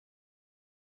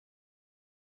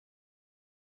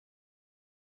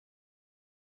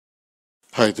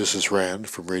Hi, this is Rand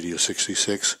from Radio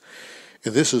 66,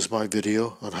 and this is my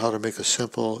video on how to make a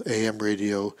simple AM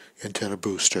radio antenna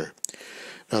booster.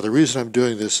 Now, the reason I'm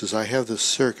doing this is I have this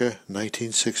circa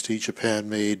 1960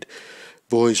 Japan-made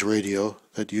Boys radio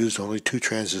that used only 2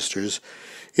 transistors.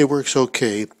 It works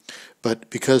okay, but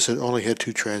because it only had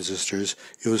 2 transistors,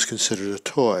 it was considered a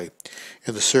toy,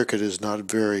 and the circuit is not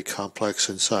very complex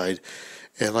inside,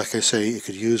 and like I say, it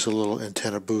could use a little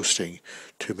antenna boosting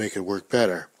to make it work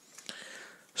better.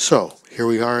 So, here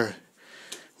we are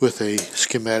with a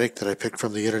schematic that I picked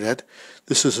from the internet.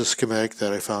 This is a schematic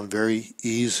that I found very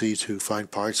easy to find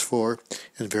parts for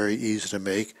and very easy to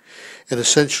make. And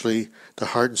essentially, the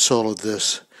heart and soul of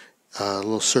this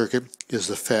little circuit is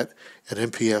the FET and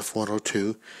MPF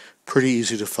 102. Pretty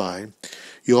easy to find.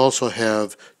 You also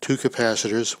have 2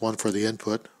 capacitors, one for the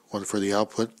input, one for the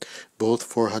output, both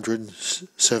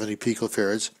 470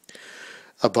 picofarads,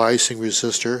 a biasing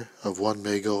resistor of 1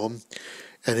 megohm,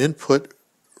 an input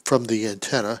from the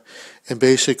antenna, and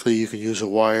basically you can use a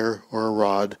wire or a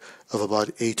rod of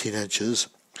about 18 inches.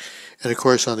 And of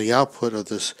course, on the output of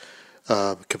this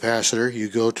capacitor, you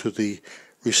go to the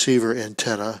receiver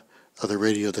antenna of the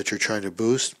radio that you're trying to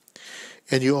boost,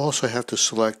 and you also have to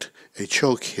select a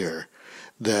choke here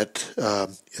that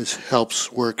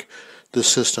helps work the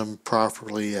system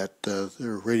properly at the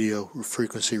radio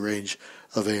frequency range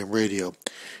of AM radio,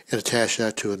 and attach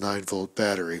that to a 9-volt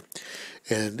battery.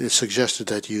 And it's suggested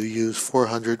that you use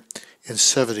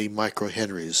 470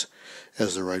 microhenries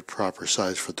as the right proper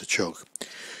size for the choke.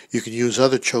 You can use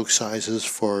other choke sizes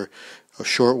for a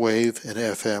shortwave and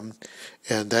FM,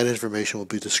 and that information will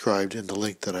be described in the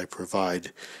link that I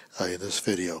provide in this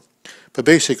video. But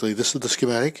basically, this is the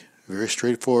schematic, very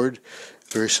straightforward,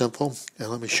 very simple, and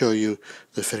let me show you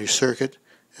the finished circuit,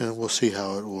 and we'll see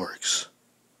how it works.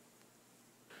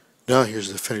 Now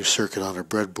here's the finished circuit on a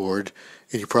breadboard,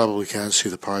 and you probably can't see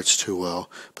the parts too well,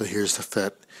 but here's the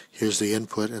FET, here's the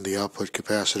input and the output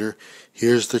capacitor,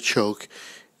 here's the choke,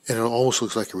 and it almost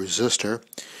looks like a resistor,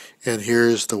 and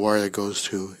here's the wire that goes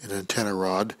to an antenna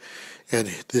rod, and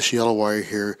this yellow wire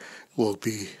here will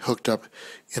be hooked up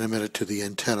in a minute to the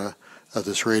antenna of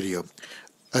this radio.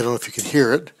 I don't know if you can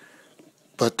hear it,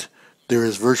 but there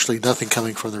is virtually nothing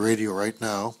coming from the radio right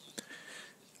now.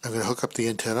 I'm going to hook up the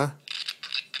antenna.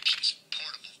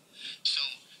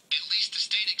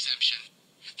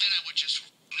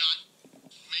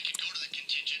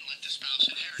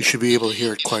 You should be able to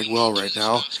hear it quite well right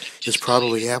now. It's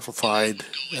probably amplified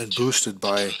and boosted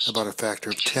by about a factor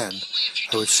of 10,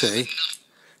 I would say.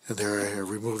 And there I have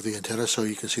removed the antenna so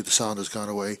you can see the sound has gone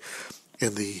away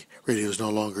and the radio is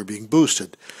no longer being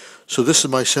boosted. So this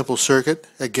is my simple circuit.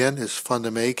 Again, it's fun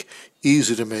to make,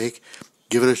 easy to make.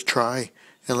 Give it a try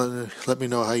and let me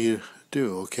know how you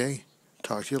do, okay?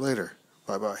 Talk to you later.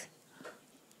 Bye-bye.